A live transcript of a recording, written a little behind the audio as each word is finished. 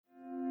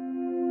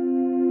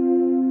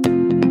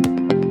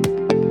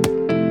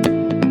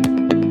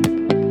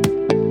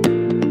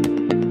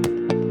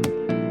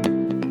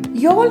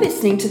You're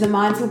listening to the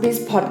Mindful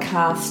Biz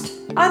podcast.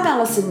 I'm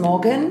Alison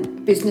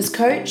Morgan, business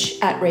coach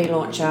at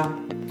Relauncher.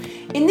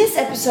 In this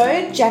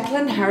episode,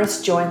 Jacqueline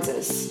Harris joins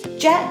us.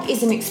 Jack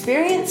is an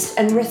experienced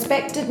and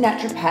respected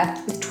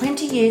naturopath with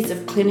 20 years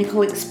of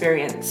clinical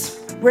experience.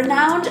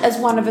 Renowned as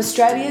one of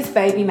Australia's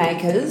baby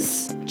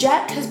makers,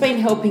 Jack has been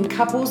helping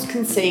couples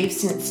conceive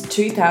since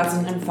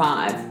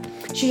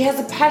 2005. She has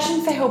a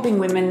passion for helping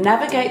women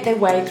navigate their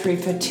way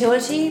through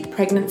fertility,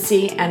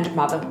 pregnancy, and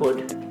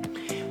motherhood.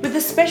 With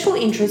a special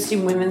interest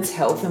in women's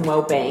health and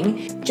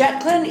well-being,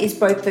 Jacqueline is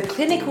both the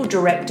clinical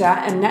director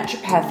and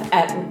naturopath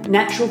at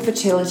Natural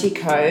Fertility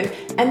Co.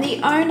 and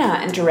the owner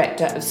and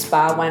director of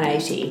Spa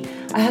 180,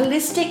 a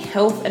holistic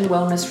health and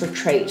wellness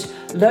retreat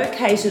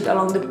located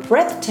along the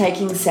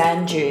breathtaking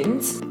sand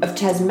dunes of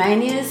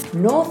Tasmania's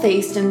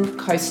northeastern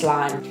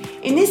coastline.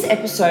 In this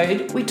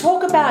episode, we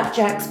talk about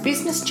Jack's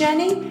business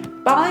journey,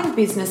 buying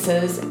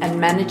businesses, and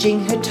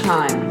managing her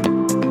time.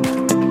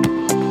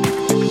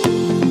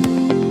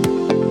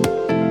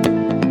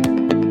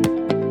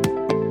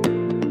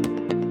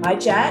 Hi,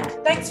 Jack.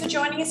 Thanks for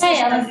joining us.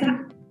 Hey,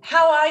 Alison.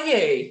 How are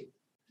you?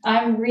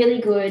 I'm really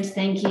good,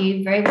 thank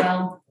you. Very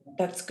well.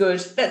 That's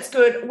good. That's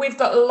good. We've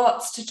got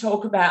lots to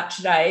talk about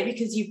today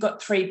because you've got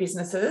 3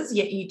 businesses,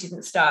 yet you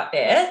didn't start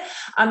there.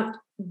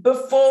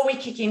 Before we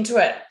kick into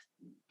it,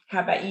 how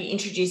about you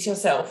introduce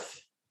yourself?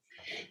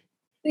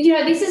 You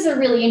know, this is a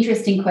really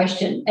interesting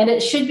question, and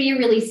it should be a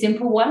really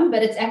simple one,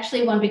 but it's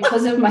actually one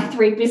because of my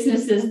 3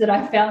 businesses that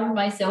I found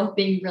myself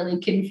being really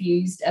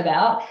confused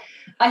about.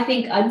 I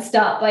think I'd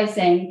start by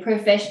saying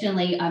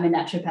professionally, I'm a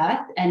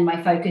naturopath, and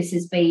my focus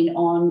has been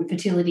on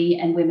fertility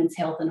and women's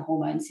health and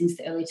hormones since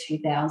the early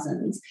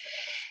 2000s.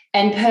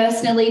 And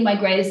personally, my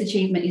greatest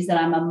achievement is that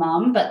I'm a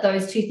mum, but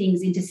those 2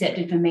 things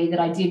intercepted for me that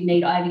I did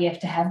need IVF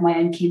to have my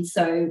own kids.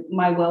 So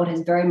my world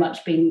has very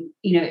much been,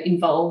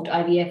 involved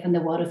IVF and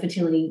the world of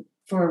fertility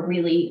for a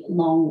really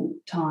long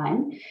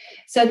time.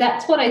 So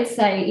that's what I'd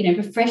say,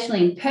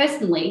 professionally and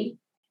personally.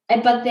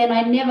 But then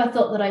I never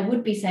thought that I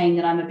would be saying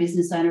that I'm a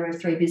business owner of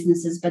 3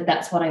 businesses, but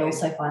that's what I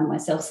also find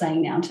myself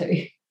saying now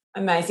too.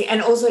 Amazing.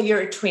 And also you're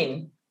a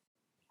twin.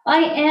 I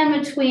am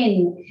a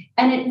twin,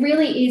 and it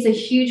really is a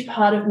huge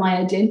part of my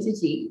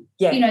identity.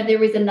 Yeah.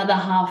 There is another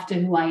half to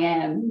who I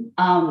am.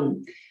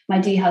 My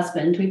dear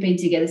husband, we've been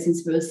together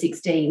since we were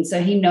 16,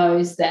 so he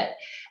knows that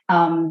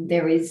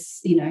there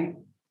is,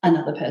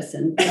 another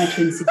person. My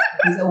twin sister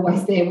is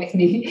always there with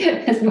me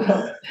as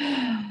well.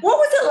 What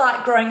was it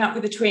like growing up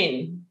with a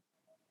twin?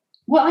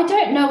 Well, I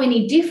don't know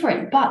any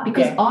different, but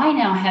because I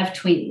now have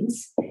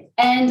twins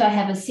and I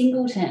have a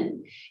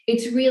singleton,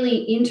 it's really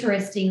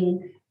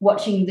interesting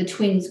watching the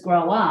twins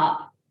grow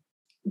up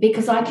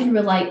because I can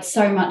relate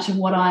so much of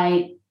what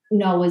I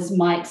know as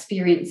my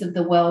experience of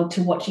the world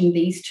to watching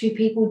these 2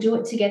 people do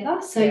it together.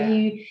 So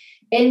you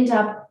end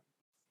up,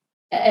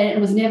 and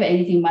it was never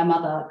anything my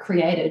mother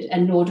created,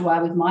 and nor do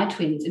I with my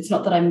twins. It's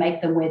not that I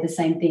make them wear the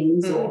same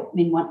things.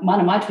 One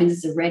of my twins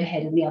is a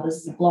redhead and the other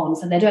is a blonde,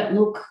 so they don't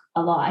look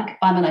alike.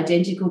 I'm an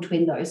identical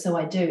twin though, so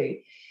I do.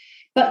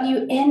 But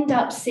you end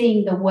up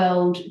seeing the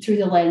world through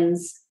the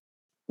lens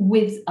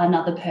with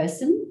another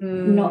person,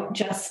 not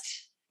just,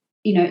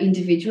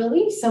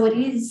 individually. So it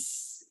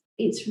is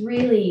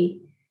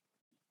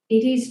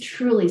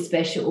truly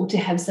special to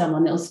have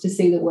someone else to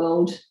see the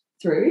world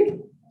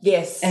through.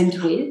 Yes. And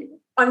with.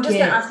 I'm just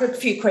going to ask a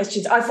few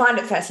questions. I find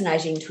it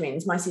fascinating,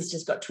 twins. My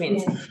sister's got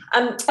twins.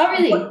 Yeah. Oh,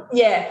 really?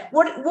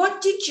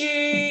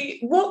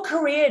 What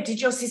career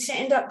did your sister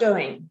end up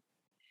doing?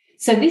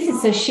 So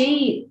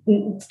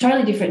it's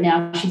totally different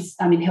now. She's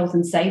in health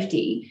and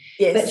safety.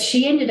 Yes. But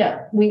she ended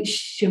up, we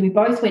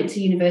both went to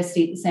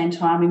university at the same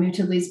time. We moved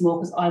to Lismore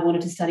because I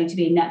wanted to study to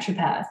be a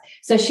naturopath.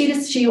 So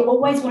she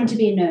always wanted to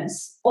be a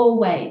nurse,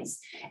 always.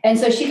 And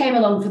so she came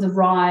along for the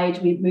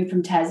ride. We moved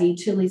from Tassie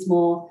to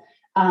Lismore.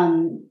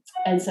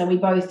 And so we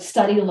both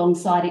studied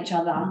alongside each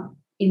other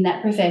in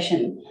that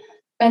profession.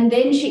 And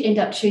then she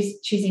ended up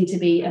choosing to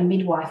be a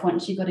midwife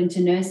once she got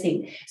into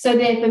nursing. So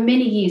there for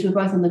many years, we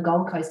were both on the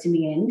Gold Coast in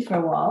the end for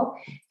a while.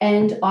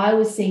 And I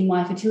was seeing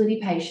my fertility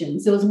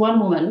patients. There was one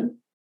woman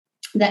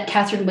that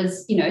Catherine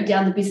was,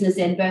 down the business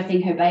end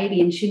birthing her baby.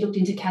 And she looked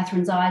into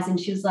Catherine's eyes and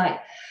she was like,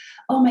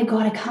 "Oh my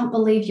God, I can't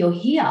believe you're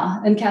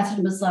here." And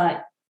Catherine was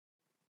like,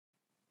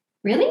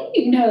 "Really?"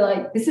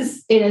 This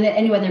is it. And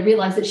anyway, they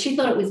realised that she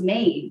thought it was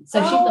me.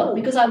 So she thought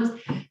because I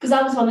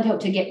was one that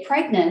helped her get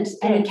pregnant,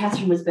 and then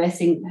Catherine was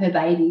birthing her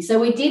baby. So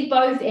we did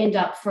both end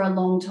up for a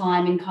long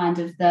time in kind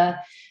of the,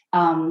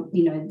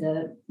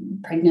 the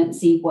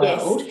pregnancy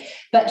world. Yes.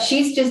 But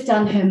she's just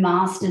done her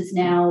master's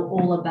now,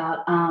 all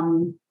about.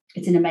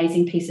 It's an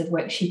amazing piece of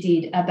work she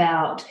did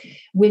about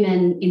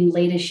women in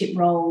leadership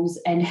roles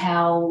and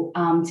how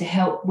to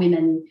help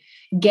women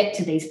get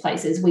to these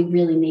places. We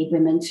really need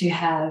women to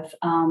have,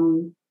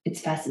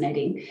 it's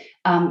fascinating,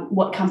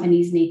 what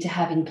companies need to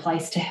have in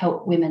place to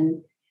help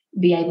women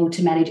be able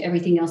to manage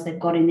everything else they've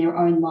got in their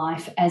own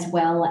life as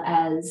well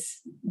as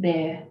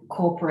their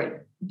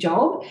corporate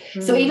job.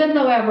 So even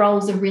though our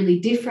roles are really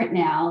different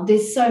now,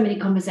 there's so many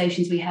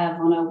conversations we have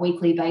on a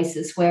weekly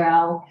basis where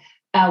our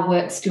our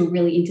work still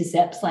really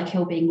intercepts, like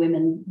helping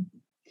women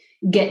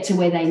get to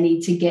where they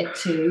need to get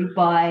to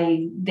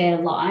by their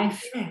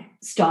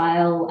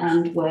lifestyle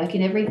and work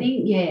and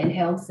everything. Yeah, and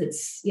health.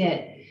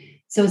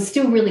 So it's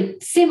still really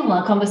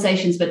similar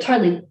conversations, but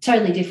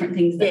totally different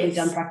things that we've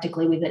done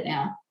practically with it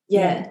now.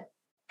 Yeah.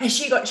 Has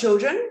she got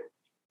children?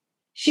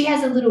 She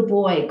has a little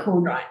boy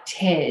called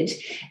Ted,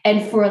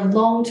 and for a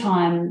long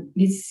time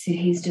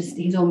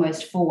he's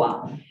almost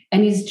 4,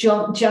 and he's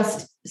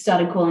just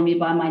started calling me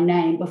by my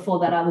name. Before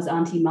that, I was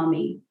Auntie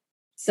Mummy.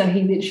 So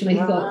he literally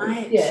thought,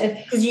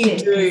 because you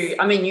do.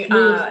 I mean,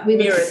 we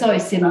look so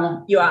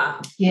similar. You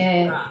are.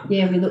 Yeah,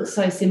 we look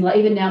so similar.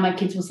 Even now, my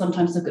kids will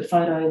sometimes look at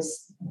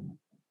photos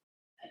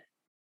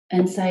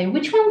and say,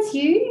 which one's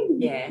you?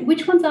 Yeah.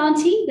 Which one's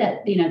Auntie?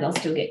 That, they'll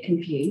still get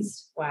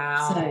confused.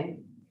 Wow. So,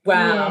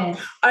 wow.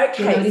 Yeah.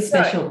 Okay. It is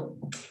special.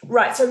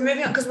 Right. So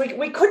moving on, because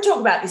we could talk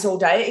about this all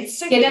day. It's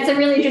super. Yeah, that's a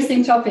really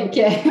interesting topic.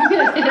 Yeah.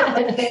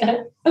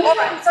 All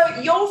right.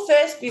 So your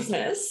first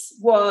business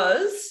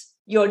was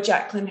your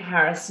Jacqueline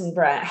Harris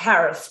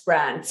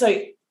brand.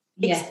 So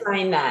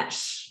explain that.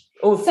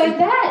 So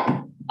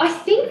that, I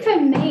think for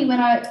me,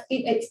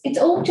 it's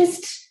all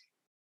just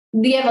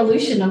the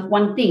evolution of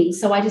one thing.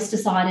 So I just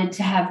decided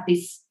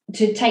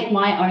to take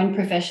my own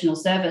professional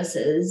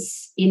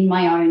services in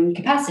my own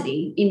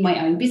capacity, in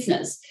my own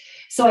business.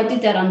 So I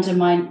did that under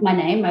my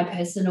name, my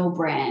personal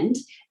brand,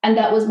 and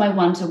that was my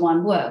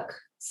one-to-one work,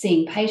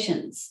 seeing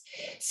patients.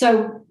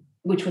 So,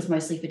 which was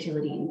mostly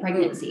fertility and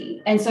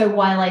pregnancy. And so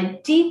while I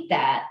did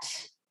that,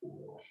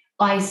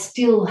 I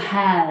still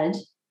had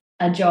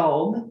a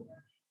job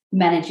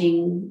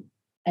managing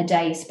a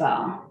day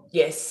spa.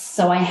 Yes.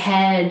 So I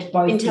had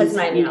both in things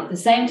Tasmania happening at the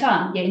same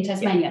time. Yeah, in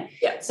Tasmania.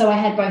 Yeah. So I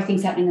had both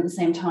things happening at the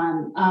same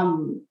time.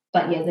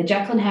 But yeah, the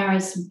Jacqueline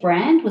Harris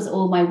brand was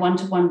all my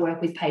one-to-one work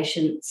with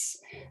patients,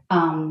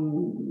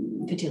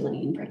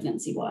 fertility and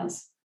pregnancy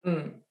wise.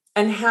 Mm.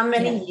 And how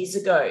many years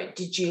ago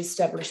did you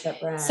establish that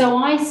brand? So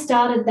I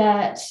started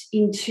that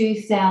in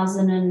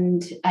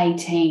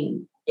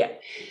 2018. Yeah.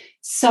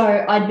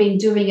 So I'd been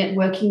doing it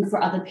working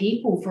for other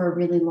people for a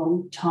really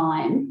long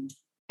time,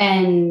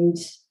 and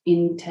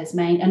in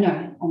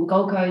Tasmania, on the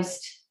Gold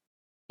Coast,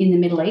 in the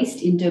Middle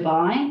East, in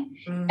Dubai,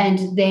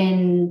 and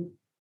then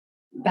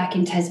back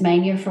in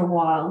Tasmania for a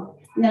while.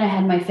 And then I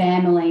had my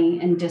family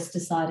and just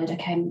decided,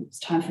 okay, it's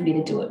time for me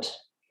to do it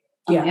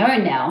on my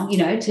own now,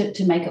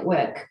 to make it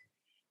work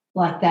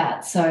like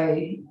that.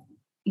 So,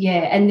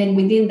 and then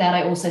within that,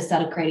 I also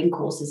started creating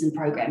courses and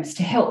programs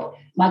to help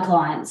my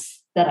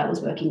clients that I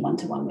was working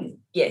one-to-one with.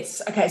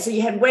 Yes. Okay, so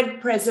you had web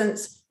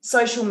presence,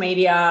 social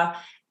media,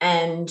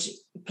 and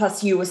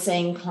plus you were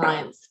seeing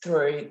clients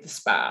through the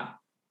spa.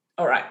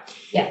 All right.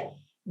 Yeah.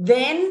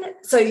 Then,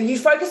 so you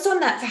focused on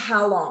that for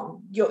how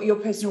long? Your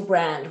personal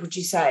brand, would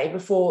you say,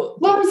 before?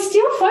 Well, I'm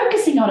still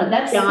focusing on it.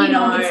 That's,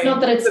 it's not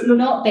that it's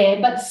not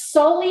there, but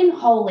solely and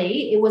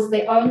wholly, it was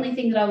the only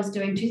thing that I was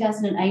doing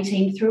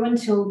 2018 through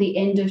until the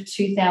end of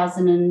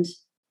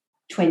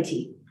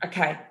 2020.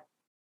 Okay.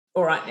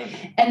 All right then.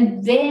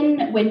 And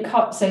then when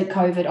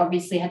COVID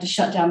obviously had to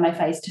shut down my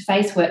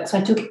face-to-face work, so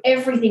I took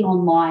everything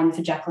online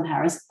for Jacqueline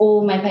Harris.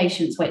 All my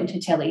patients went into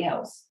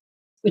telehealth,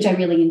 which I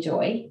really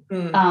enjoy.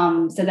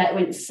 So that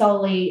went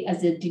solely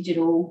as a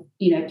digital,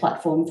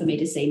 platform for me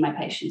to see my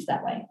patients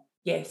that way.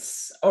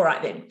 Yes. All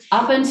right then.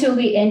 Up until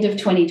the end of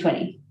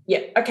 2020. Yeah.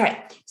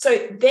 Okay. So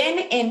then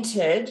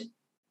entered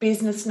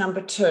business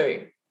number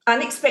 2,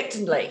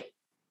 unexpectedly.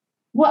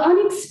 Well,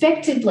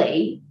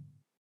 unexpectedly,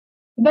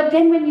 but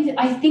then when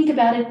I think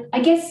about it, I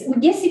guess,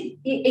 yes,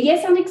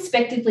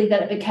 unexpectedly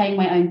that it became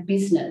my own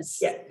business.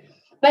 Yeah.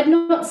 But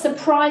not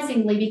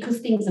surprisingly, because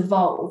things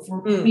evolve,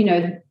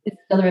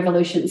 other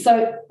evolution.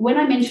 So when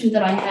I mentioned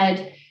that I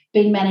had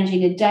been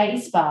managing a day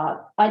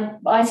spa,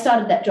 I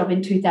started that job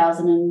in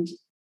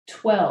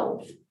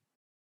 2012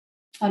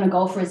 on a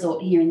golf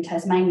resort here in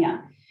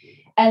Tasmania.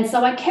 And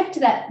so I kept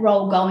that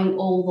role going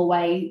all the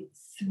way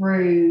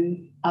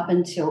through up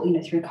until,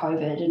 through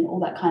COVID and all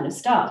that kind of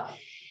stuff.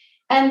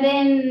 And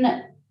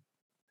then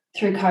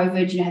through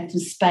COVID, have some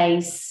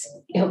space.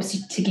 It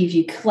helps to give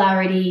you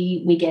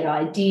clarity. We get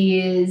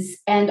ideas.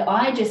 And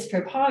I just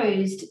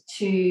proposed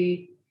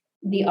to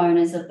the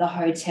owners of the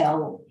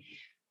hotel,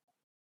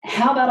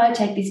 how about I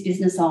take this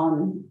business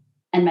on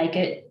and make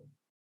it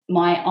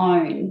my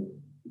own?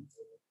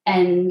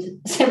 And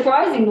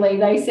surprisingly,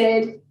 they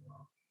said,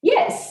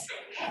 yes,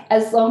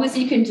 as long as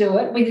you can do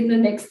it within the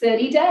next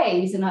 30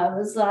 days. And I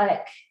was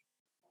like,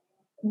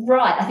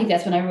 right. I think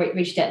that's when I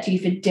reached out to you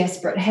for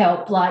desperate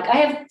help. Like, I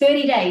have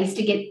 30 days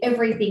to get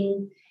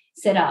everything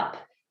set up.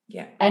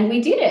 Yeah. And we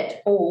did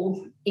it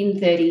all in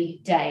 30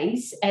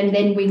 days. And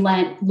then we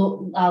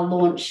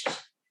launched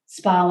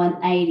Spa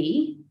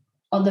 180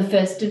 on the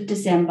 1st of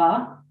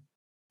December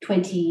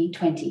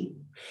 2020.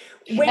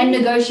 And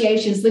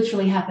negotiations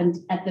literally happened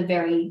at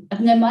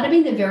it might have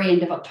been the very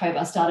end of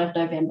October, start of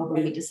November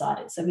when we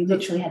decided. So we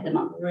literally had the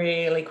month.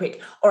 Really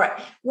quick. All right.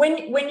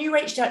 When you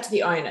reached out to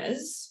the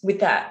owners with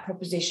that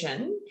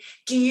proposition,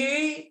 do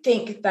you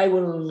think they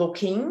were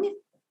looking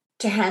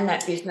to hand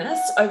that business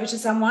over to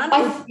someone?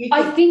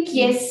 I think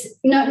yes.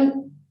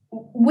 No,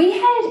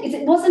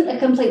 it wasn't a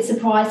complete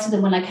surprise to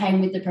them when I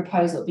came with the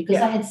proposal, because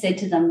I had said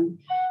to them,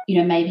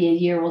 maybe a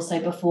year or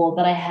so before,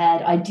 that I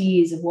had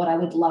ideas of what I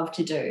would love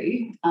to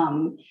do.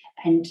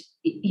 And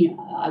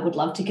I would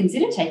love to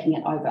consider taking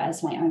it over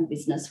as my own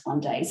business one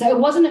day. So it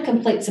wasn't a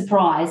complete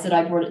surprise that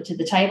I brought it to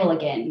the table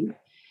again,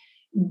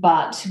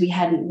 but we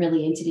hadn't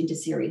really entered into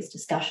serious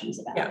discussions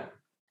about it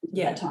at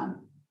that time.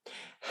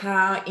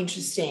 How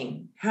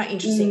interesting.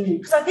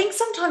 Because I think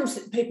sometimes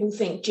people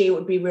think, gee, it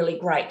would be really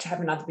great to have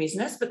another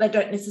business, but they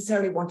don't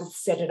necessarily want to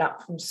set it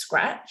up from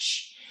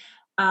scratch.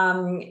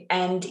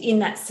 And in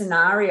that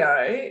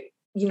scenario,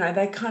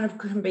 they kind of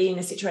can be in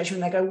a situation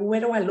when they go, well, where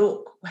do I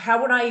look? How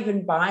would I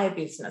even buy a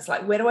business?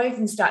 Like, where do I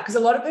even start? Because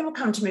a lot of people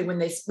come to me when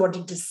they're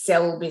wanting to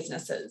sell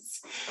businesses.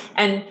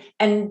 And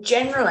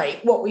generally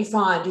what we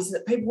find is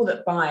that people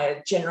that buy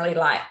are generally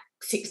like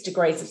 6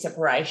 degrees of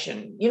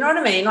separation. You know what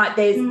I mean? Like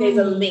there's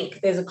a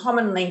link, there's a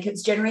common link.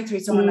 It's generally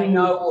through someone they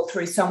know, or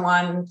through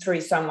someone. So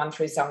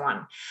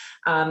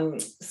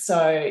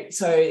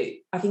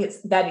I think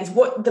that is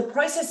what the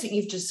process that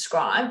you've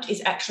described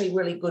is actually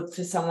really good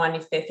for someone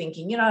if they're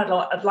thinking,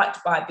 I'd like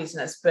to buy a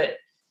business, but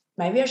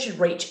maybe I should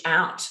reach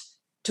out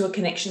to a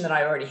connection that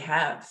I already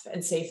have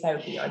and see if they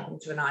would be open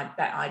to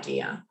that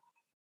idea.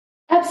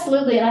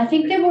 Absolutely. And I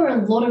think there were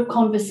a lot of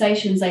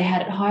conversations I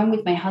had at home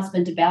with my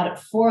husband about it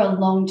for a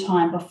long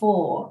time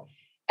before.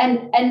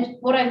 And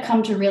what I've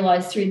come to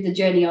realise through the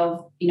journey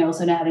of,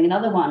 also now having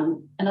another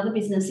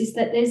business, is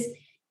that there's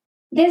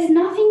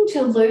nothing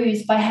to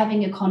lose by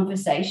having a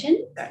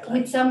conversation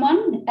with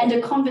someone, and a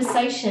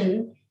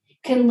conversation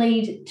can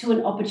lead to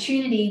an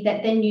opportunity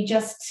that then you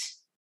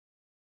just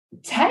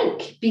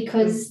take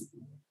because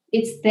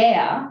it's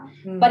there.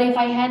 But if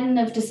I hadn't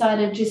have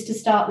decided just to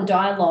start the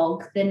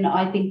dialogue, then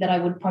I think that I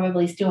would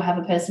probably still have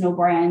a personal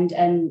brand,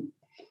 and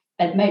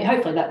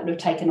hopefully that would have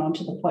taken on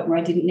to the point where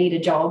I didn't need a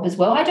job as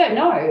well. I don't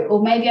know.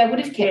 Or maybe I would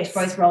have kept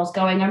both roles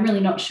going. I'm really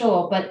not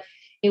sure. But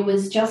it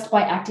was just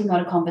by acting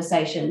on a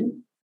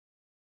conversation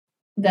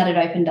that it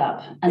opened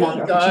up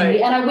another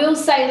opportunity. And I will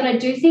say that I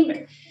do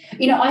think,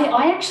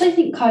 I actually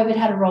think COVID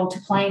had a role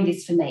to play in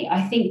this for me.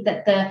 I think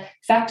that the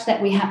fact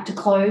that we had to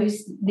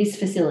close this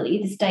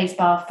facility, this day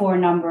spa, for a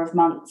number of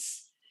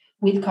months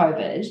with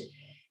COVID,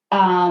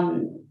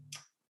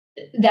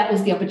 that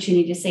was the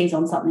opportunity to seize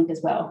on something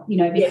as well,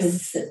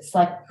 because it's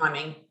like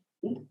timing,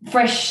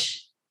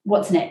 fresh,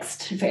 what's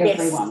next for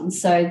everyone.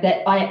 So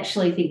that I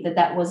actually think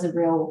that was a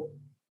real,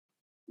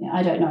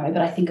 I don't know,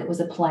 but I think it was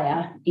a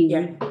player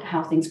in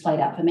how things played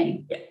out for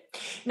me. Yeah.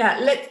 Now,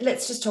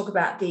 let's just talk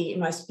about the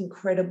most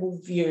incredible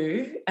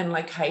view and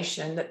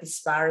location that this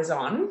spa is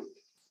on.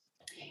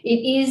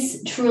 It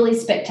is truly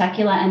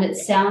spectacular, and it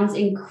sounds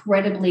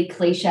incredibly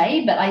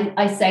cliche, but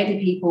I say to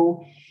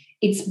people,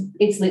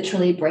 it's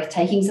literally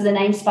breathtaking. So the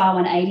name Spa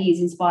 180 is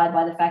inspired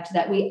by the fact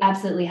that we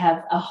absolutely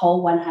have a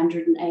whole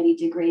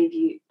 180-degree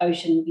view,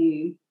 ocean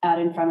view out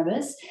in front of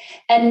us,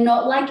 and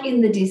not like in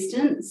the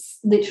distance.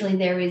 Literally,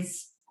 there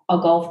is a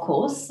golf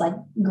course, like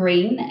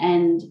green,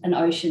 and an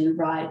ocean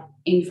right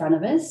in front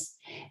of us.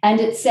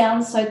 And it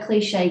sounds so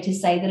cliche to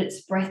say that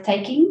it's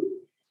breathtaking,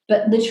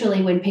 but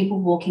literally when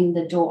people walk in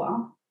the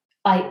door,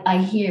 I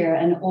hear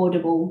an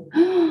audible,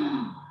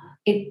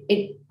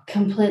 it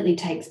completely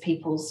takes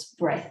people's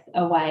breath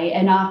away.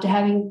 And after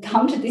having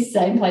come to this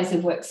same place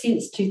of work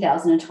since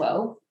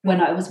 2012,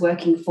 when I was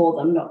working for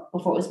them, not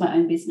before it was my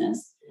own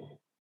business,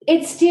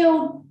 it's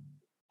still,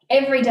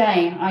 every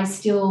day I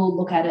still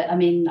look at it. I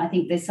mean, I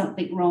think there's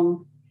something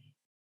wrong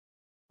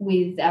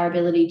with our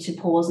ability to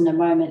pause in a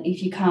moment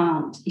if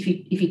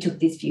you took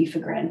this view for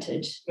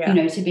granted,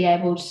 to be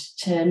able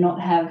to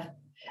not have,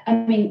 I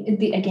mean,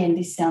 again,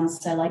 this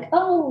sounds so like,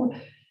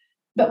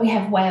 but we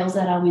have whales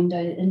at our window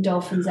and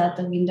dolphins out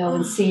the window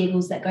and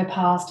seagulls that go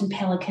past and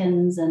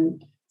pelicans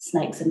and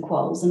snakes and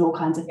quolls and all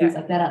kinds of things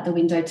like that out the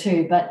window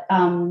too. But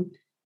how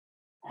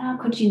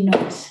could you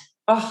not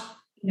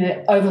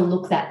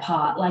overlook that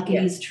part? Like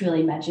it is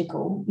truly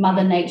magical.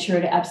 Mother Nature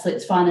at her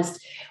absolute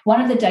finest. One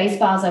of the day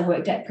spas I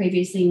worked at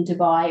previously in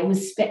Dubai, it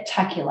was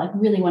spectacular, like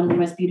really one of the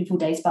most beautiful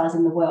day spas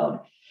in the world,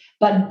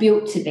 but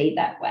built to be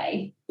that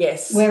way.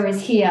 Yes.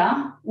 Whereas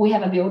here we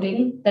have a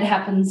building that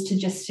happens to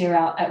just stare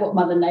out at what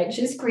Mother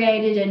Nature's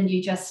created, and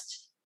you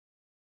just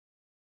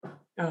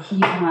you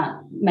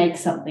can't make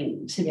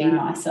something to be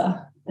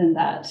nicer than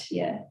that.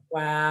 Yeah.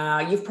 Wow.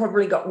 You've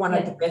probably got one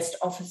of the best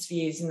office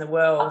views in the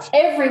world.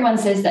 Everyone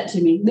says that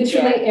to me.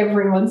 Literally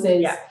everyone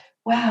says,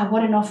 wow,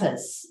 what an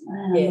office.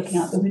 And I'm looking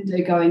out the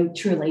window going,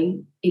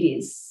 truly, it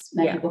is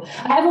magical.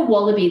 I have a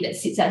wallaby that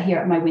sits out here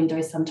at my window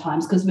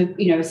sometimes because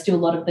we've, still a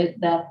lot of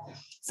the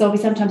so I'll be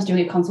sometimes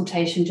doing a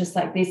consultation just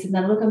like this, and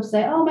then I look up and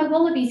say, oh, my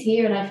wallaby's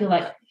here. And I feel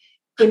like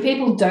when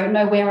people don't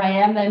know where I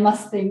am, they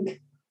must think,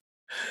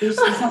 is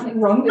there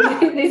something wrong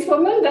with this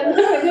woman? But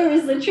no, there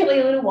is literally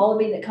a little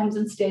wallaby that comes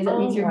and stares at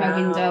me through my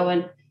window,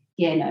 and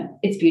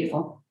it's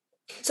beautiful.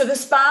 So the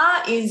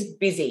spa is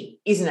busy,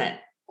 isn't it?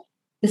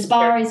 The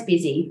spa is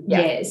busy,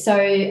 Yeah. So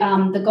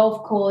the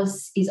golf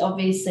course is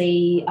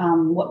obviously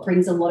what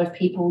brings a lot of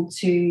people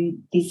to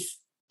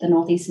the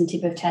northeastern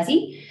tip of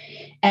Tassie.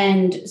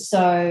 And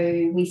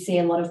so we see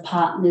a lot of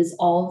partners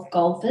of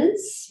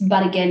golfers.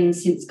 But again,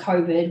 since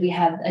COVID, we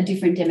have a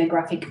different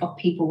demographic of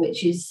people,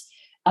 which is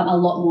a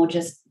lot more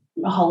just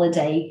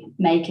holiday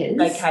makers.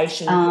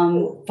 Vacation.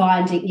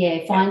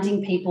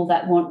 Finding people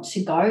that want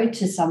to go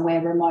to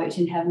somewhere remote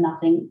and have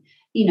nothing,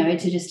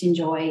 to just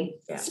enjoy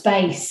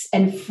space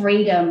and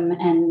freedom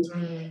and,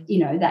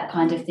 that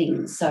kind of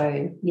thing.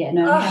 So, we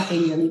have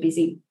been really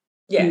busy.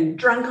 Yeah,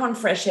 drunk on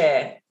fresh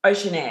air,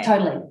 ocean air.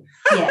 Totally.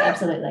 Yeah,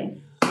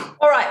 absolutely.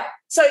 All right.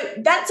 So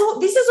that's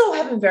all. This has all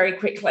happened very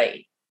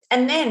quickly.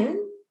 And then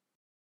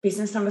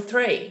business number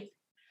 3.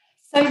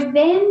 So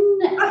then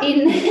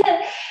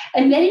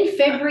in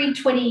February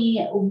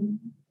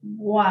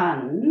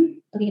 21,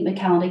 looking at my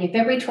calendar,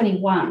 February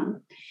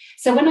 21.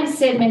 So when I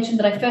mentioned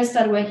that I first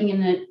started working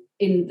in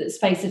the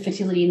space of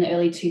fertility in the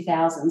early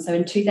 2000s. So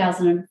in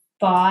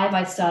 2005,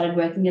 I started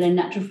working at a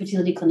natural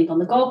fertility clinic on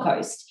the Gold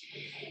Coast,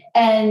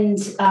 and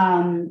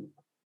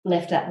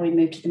left that. We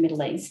moved to the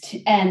Middle East,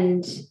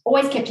 and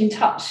always kept in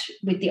touch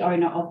with the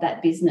owner of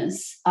that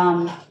business.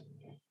 And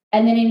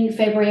then in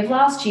February of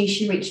last year,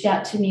 she reached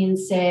out to me and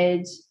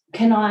said,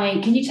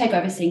 can you take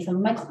over seeing some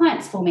of my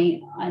clients for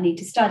me? I need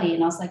to study.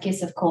 And I was like,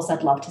 yes, of course,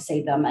 I'd love to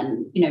see them,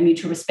 and,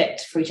 mutual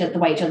respect for each other, the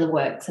way each other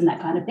works and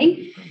that kind of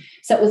thing.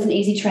 So it was an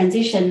easy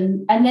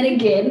transition. And then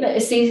again,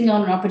 seizing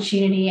on an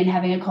opportunity and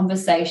having a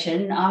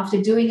conversation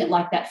after doing it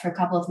like that for a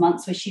couple of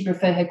months where she'd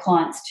refer her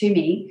clients to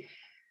me,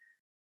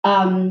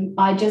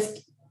 I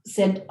just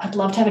said, I'd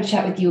love to have a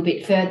chat with you a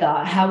bit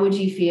further. How would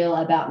you feel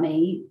about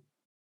me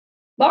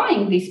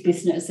buying this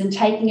business and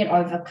taking it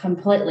over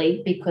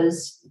completely,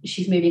 because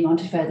she's moving on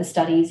to further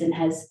studies and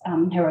has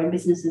her own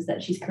businesses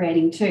that she's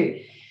creating too.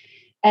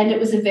 And it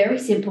was a very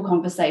simple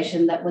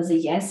conversation that was a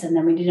yes, and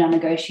then we did our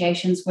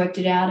negotiations, worked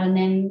it out, and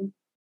then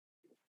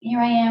here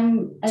I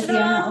am as the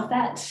owner of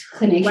that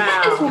clinic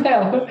as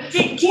well.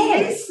 Do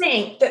you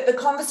think that the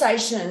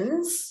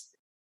conversations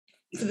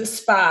for the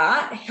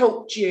spa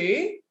helped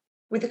you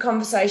with the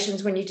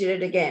conversations when you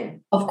did it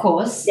again? Of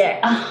course.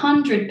 Yeah.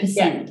 100%.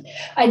 Yeah.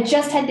 I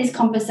just had this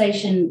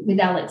conversation with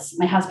Alex,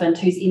 my husband,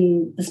 who's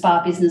in the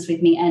spa business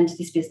with me and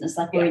this business,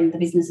 like we're in the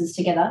businesses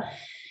together.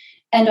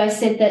 And I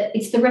said that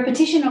it's the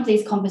repetition of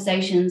these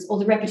conversations or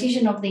the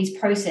repetition of these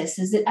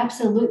processes that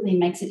absolutely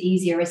makes it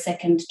easier a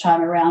second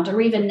time around, or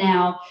even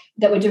now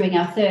that we're doing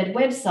our third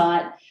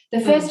website. The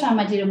first time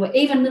I did it,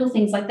 even little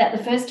things like that,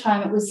 the first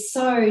time it was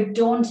so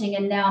daunting,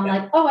 and now I'm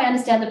like, oh, I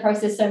understand the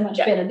process so much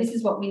better. This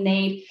is what we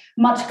need,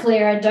 much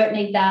clearer, don't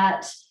need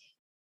that.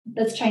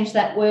 Let's change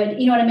that word.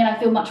 You know what I mean? I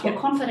feel much more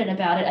confident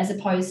about it, as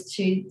opposed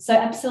to, so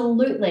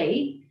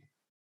absolutely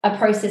a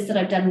process that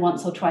I've done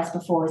once or twice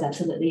before has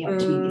absolutely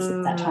helped me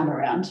that time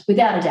around,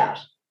 without a doubt.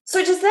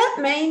 So does that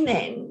mean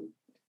then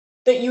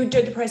that you would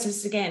do the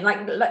process again?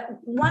 Like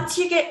once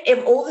you get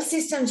all the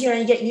systems,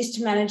 you get used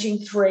to managing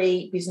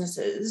 3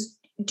 businesses,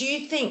 do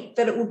you think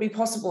that it would be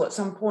possible at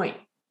some point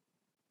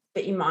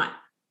that you might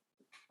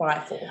buy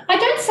it for? I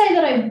don't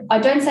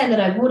say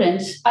that I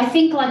wouldn't. I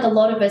think, like a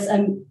lot of us,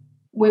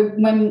 we're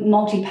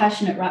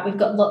multi-passionate, right? We've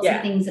got lots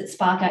of things that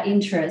spark our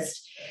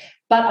interest.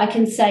 But I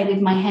can say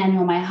with my hand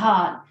on my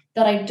heart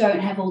that I don't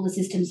have all the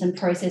systems and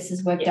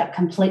processes worked out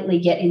completely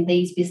yet in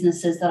these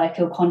businesses that I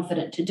feel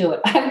confident to do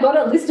it. I've got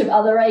a list of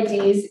other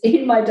ideas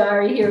in my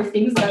diary here of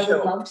things that I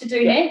would love to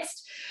do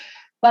next.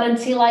 But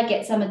until I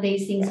get some of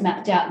these things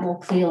mapped out more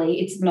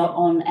clearly, it's not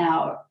on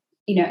our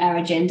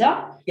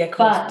agenda. Yeah, of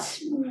But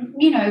course.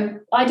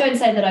 I don't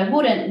say that I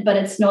wouldn't, but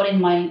it's not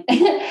in my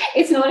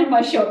it's not in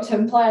my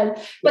short-term plan.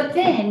 But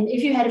then,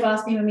 if you had have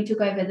asked me when we took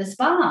over the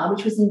spa,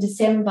 which was in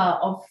December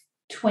of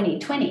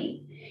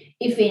 2020,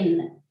 if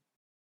in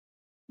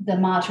the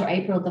March or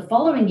April of the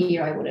following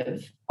year I would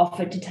have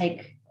offered to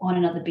take on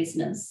another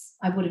business,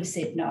 I would have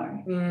said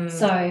no.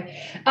 So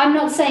I'm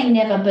not saying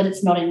never, but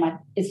it's not in my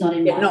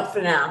not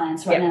for now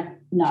plans right now.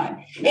 No.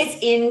 It's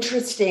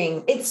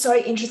interesting. It's so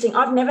interesting.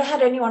 I've never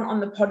had anyone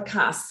on the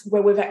podcast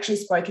where we've actually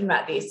spoken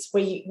about this,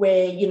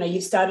 where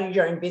you've started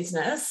your own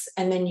business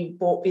and then you've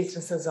bought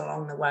businesses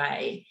along the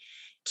way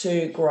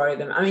to grow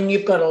them. I mean,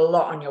 you've got a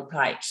lot on your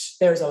plate.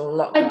 There is a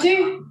lot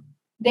going on.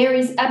 There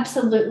is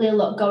absolutely a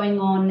lot going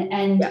on,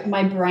 and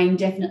my brain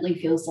definitely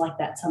feels like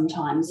that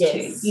sometimes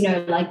too.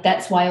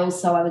 That's why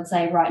also I would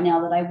say right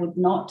now that I would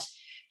not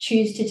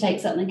choose to take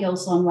something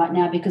else on right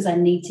now, because I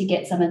need to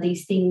get some of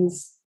these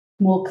things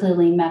more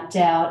clearly mapped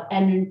out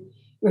and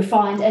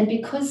refined. And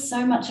because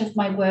so much of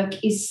my work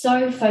is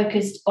so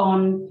focused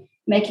on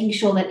making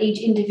sure that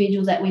each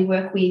individual that I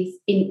work with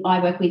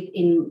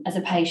as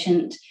a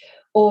patient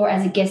or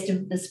as a guest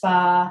of the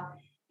spa,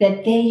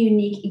 that their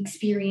unique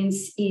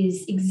experience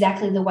is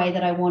exactly the way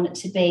that I want it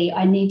to be.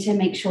 I need to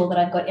make sure that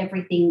I've got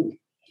everything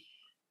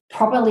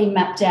properly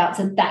mapped out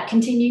so that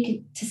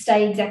continue to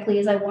stay exactly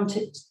as I want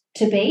it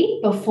to be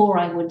before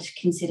I would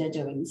consider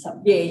doing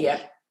something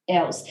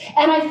else.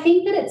 And I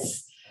think that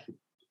it's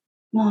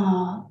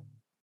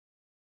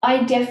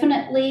I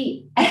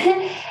definitely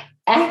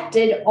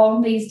acted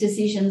on these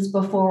decisions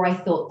before I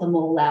thought them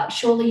all out.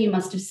 Surely you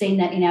must have seen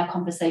that in our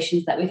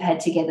conversations that we've had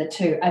together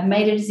too. I've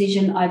made a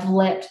decision, I've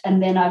leapt,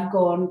 and then I've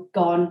gone,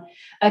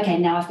 okay,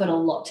 now I've got a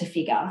lot to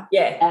figure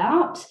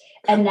out.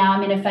 And now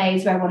I'm in a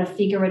phase where I want to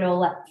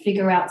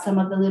figure out some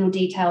of the little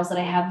details that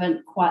I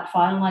haven't quite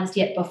finalised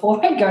yet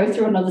before I go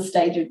through another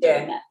stage of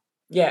doing that.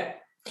 Yeah.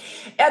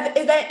 Are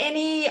there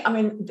any, I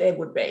mean, there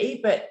would be,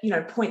 but,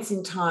 points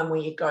in time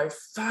where you go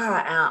far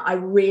out,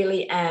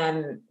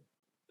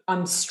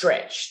 I'm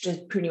stretched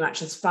pretty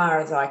much as far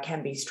as I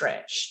can be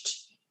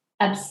stretched.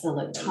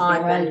 Absolutely.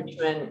 Time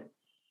management,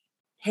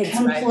 headspace.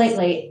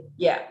 Completely.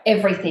 Yeah.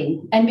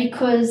 Everything. And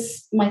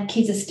because my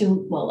kids are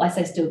still, well, I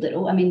say still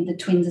little, I mean, the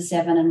twins are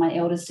 7 and my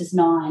eldest is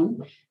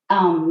 9.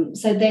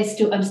 So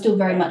I'm still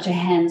very much a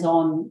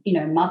hands-on,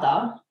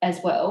 mother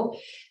as well.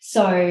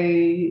 So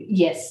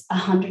yes,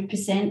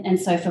 100%. And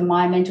so for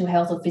my mental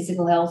health or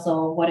physical health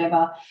or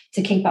whatever,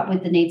 to keep up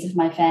with the needs of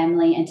my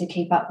family and to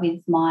keep up with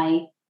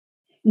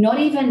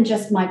not even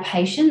just my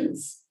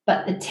patients,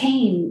 but the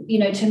team,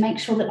 to make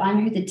sure that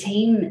I'm who the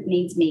team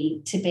needs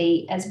me to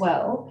be as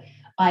well,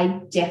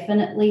 I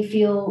definitely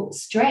feel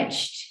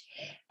stretched.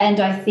 And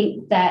I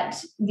think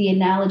that the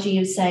analogy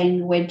of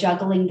saying we're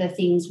juggling the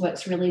things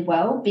works really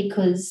well,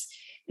 because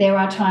there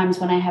are times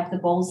when I have the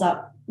balls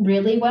up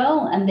really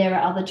well, and there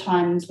are other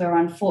times where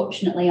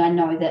unfortunately I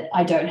know that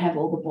I don't have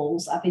all the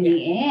balls up in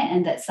the air,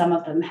 and that some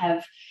of them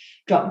have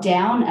dropped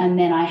down, and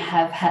then I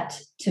have had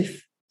to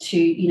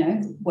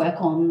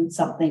work on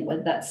something,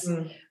 whether that's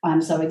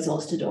I'm so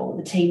exhausted or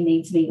the team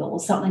needs me or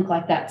something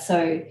like that.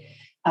 So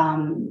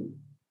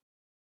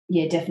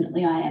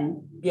definitely I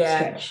am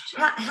stretched.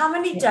 How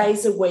many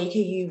days a week are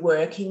you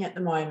working at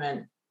the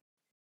moment?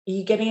 Are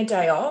you getting a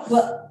day off?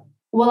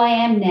 Well, I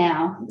am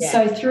now. Yeah.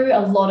 So through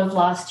a lot of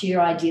last year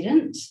I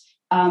didn't.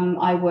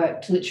 I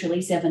worked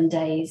literally 7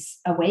 days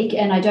a week,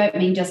 and I don't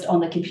mean just on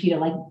the computer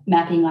like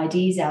mapping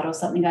ideas out or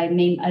something. I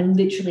mean I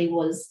literally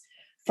was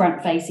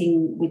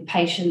front-facing with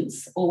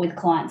patients or with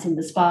clients in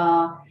the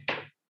spa,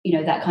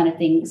 that kind of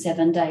thing,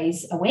 7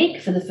 days a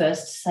week for the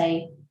first,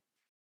 say,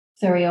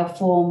 3 or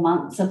 4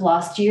 months of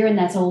last year. And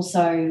that's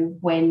also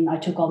when I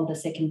took on the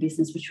second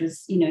business, which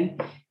was,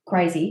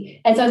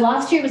 crazy. And so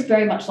last year was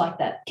very much like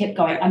that, kept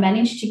going. I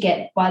managed to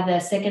get, by the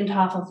second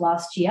half of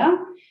last year,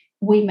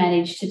 we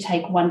managed to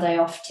take 1 day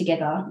off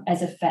together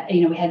as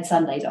we had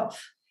Sundays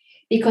off,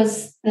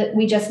 because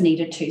we just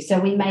needed to. So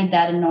we made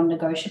that a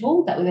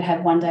non-negotiable, that we would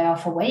have 1 day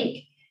off a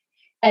week.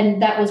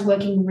 And that was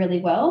working really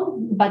well.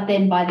 But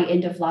then by the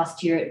end of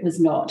last year, it was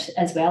not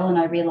as well. And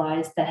I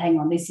realised that, hang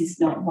on, this is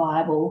not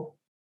viable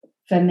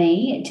for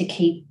me to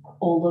keep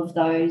all of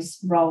those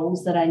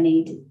roles that I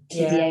need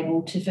to be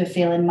able to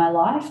fulfill in my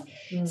life.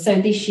 So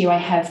this year I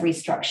have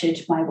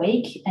restructured my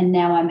week, and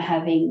now I'm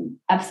having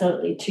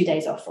absolutely 2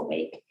 days off a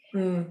week.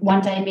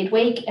 1 day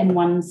midweek and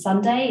 1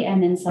 Sunday,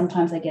 and then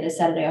sometimes I get a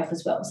Saturday off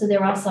as well. So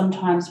there are some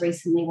times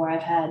recently where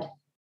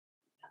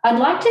I'd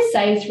like to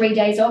say 3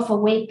 days off a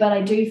week, but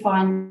I do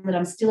find that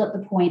I'm still at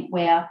the point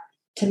where,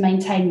 to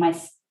maintain my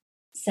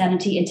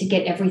sanity and to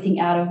get everything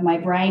out of my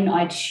brain,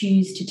 I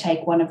choose to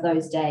take one of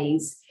those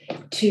days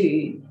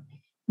to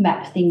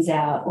map things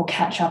out or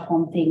catch up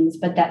on things,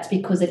 but that's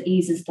because it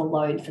eases the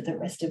load for the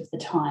rest of the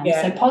time.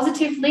 So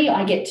positively,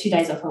 I get 2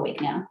 days off a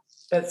week now.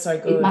 That's so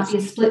good. It might be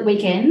a split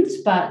weekend,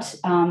 but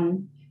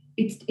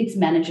it's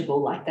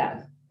manageable like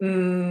that.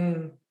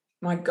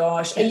 My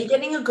gosh. Are you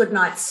getting a good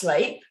night's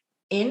sleep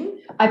in?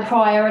 I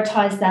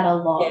prioritise that a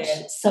lot.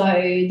 Yeah. So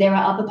there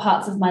are other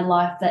parts of my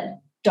life that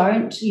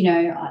don't,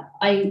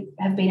 I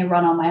have been a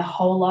runner my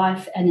whole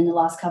life, and in the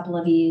last couple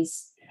of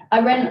years I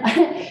ran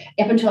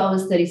up until I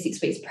was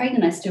 36 weeks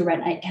pregnant, I still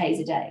ran 8Ks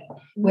a day.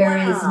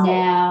 Whereas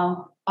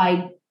now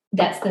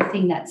that's the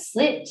thing that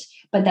slipped,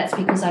 but that's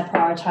because I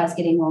prioritise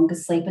getting longer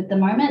sleep at the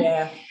moment.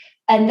 Yeah.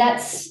 And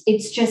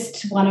it's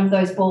just one of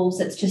those balls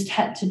that's just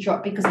had to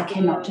drop, because I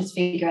cannot just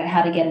figure out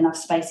how to get enough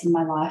space in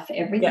my life for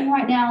everything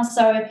right now.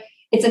 So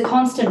it's a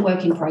constant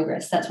work in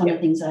progress. That's one of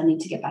the things that I need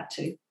to get back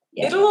to.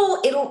 Yeah.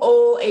 It'll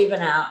all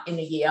even out in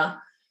a year.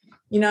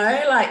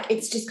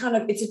 It's just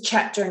it's a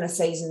chapter in a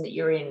season that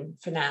you're in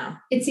for now.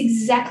 It's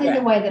exactly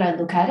the way that I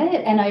look at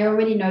it. And I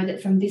already know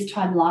that from this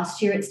time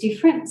last year it's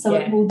different. So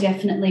it will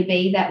definitely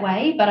be that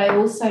way. But I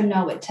also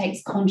know it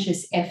takes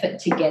conscious effort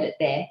to get it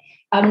there.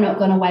 I'm not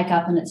going to wake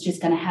up and it's just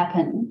going to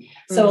happen.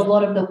 So a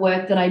lot of the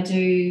work that I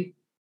do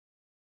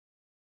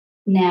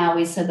now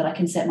is so that I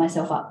can set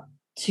myself up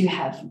to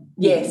have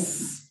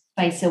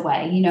space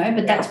away,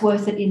 but that's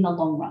worth it in the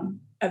long run.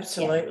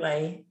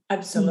 Absolutely.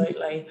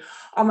 Absolutely.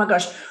 Oh my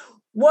gosh.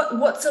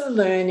 What's a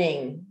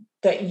learning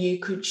that you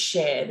could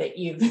share that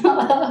you've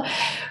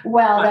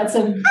well, that's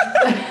a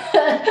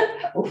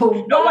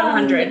not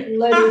 100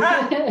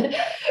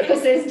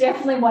 because there's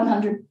definitely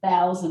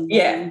 100,000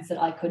 learnings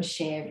that I could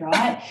share,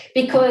 right?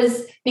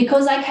 Because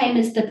I came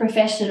as the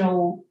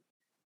professional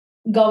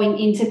going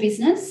into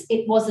business,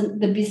 it wasn't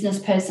the business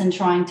person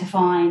trying to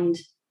find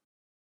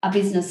a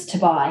business to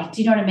buy.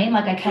 Do you know what I mean?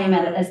 Like I came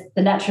at it as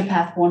the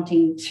naturopath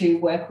wanting to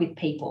work with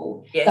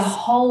people. Yes. The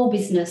whole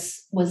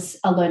business was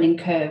a learning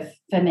curve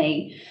for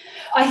me.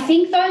 I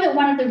think, though, that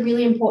one of the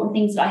really important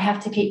things that I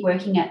have to keep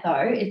working at,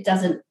 though,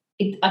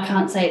 I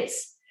can't say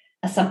it's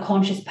a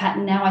subconscious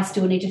pattern now. I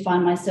still need to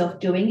find myself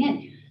doing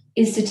it,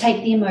 is to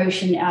take the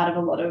emotion out of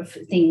a lot of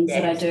things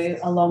that I do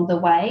along the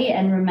way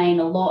and remain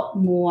a lot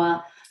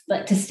more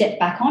like to step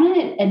back on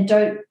it and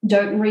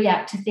don't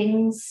react to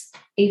things,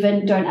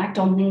 even don't act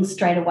on things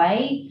straight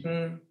away.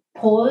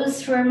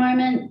 Pause for a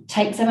moment,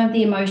 take some of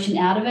the emotion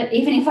out of it,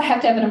 even if I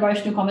have to have an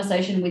emotional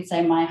conversation with,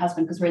 say, my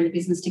husband, because we're in the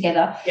business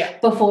together,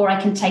 before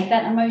I can take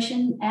that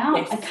emotion out.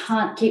 Yes. I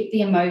can't keep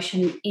the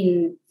emotion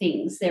in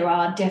things. There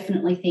are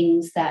definitely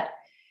things that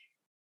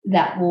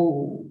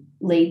will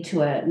lead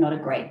to not a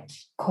great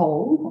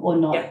call or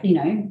not,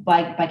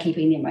 by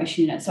keeping the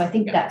emotion in it. So I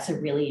think that's a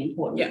really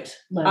important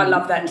learning. I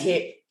love that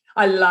tip.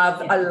 I love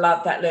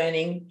that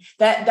learning.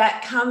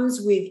 That comes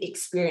with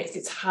experience.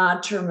 It's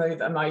hard to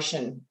remove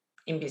emotion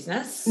in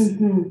business,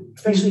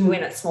 especially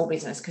when it's small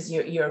business, because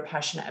you're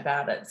passionate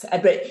about it.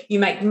 But you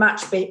make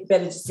much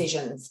better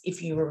decisions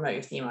if you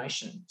remove the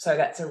emotion. So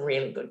that's a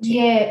really good tip.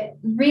 Yeah,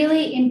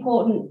 really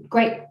important.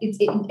 Great.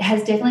 It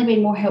has definitely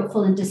been more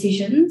helpful in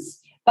decisions,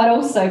 but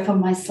also for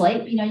my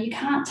sleep. You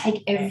can't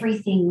take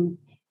everything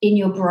in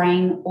your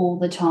brain all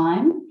the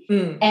time.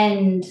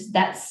 And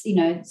that's,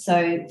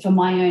 so for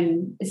my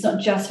own, it's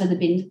not just for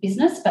the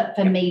business, but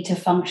for me to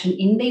function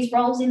in these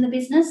roles in the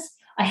business,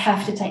 I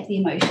have to take the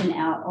emotion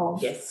out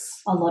of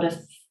a lot of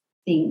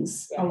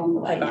things along the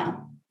way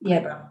now.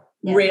 Yeah.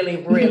 Really,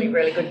 really,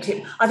 really good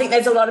tip. I think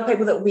there's a lot of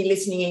people that will be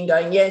listening in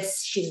going,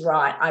 yes, she's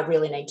right. I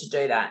really need to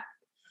do that.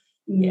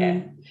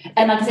 Yeah.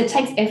 And like I said, it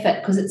takes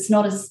effort because it's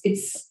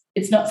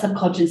not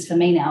subconscious for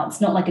me now. It's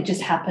not like it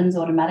just happens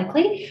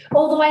automatically.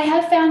 Although I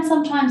have found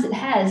sometimes it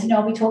has.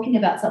 I'll be talking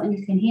about something,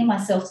 you can hear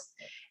myself,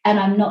 and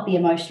I'm not the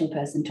emotional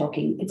person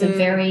talking. It's a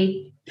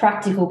very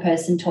practical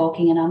person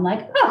talking, and I'm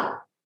like,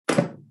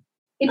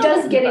 it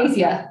does get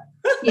easier.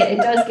 Yeah, it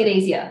does get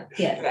easier.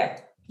 Yeah.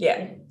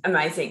 Yeah,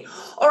 amazing.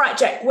 All right,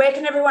 Jack, where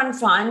can everyone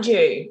find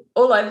you?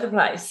 All over the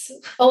place.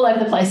 All over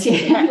the place,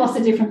 yeah. Lots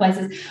of different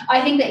places.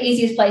 I think the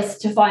easiest place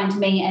to find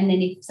me, and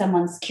then if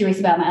someone's curious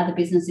about my other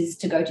business, is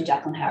to go to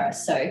Jacqueline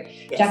Harris. So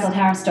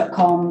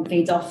JacquelineHarris.com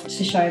feeds off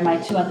to show my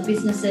 2 other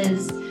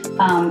businesses,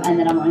 and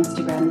then I'm on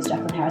Instagram as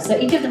Jacqueline Harris. So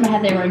each of them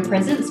have their own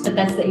presence, but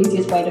that's the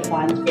easiest way to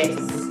find.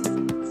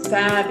 Yes,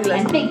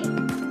 fabulous. And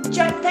me.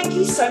 Jack, thank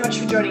you so much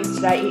for joining us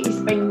today. It's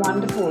been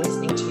wonderful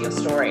listening to your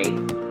story.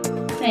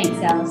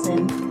 Thanks,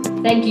 Alison.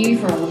 Thank you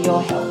for all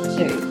your help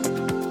too.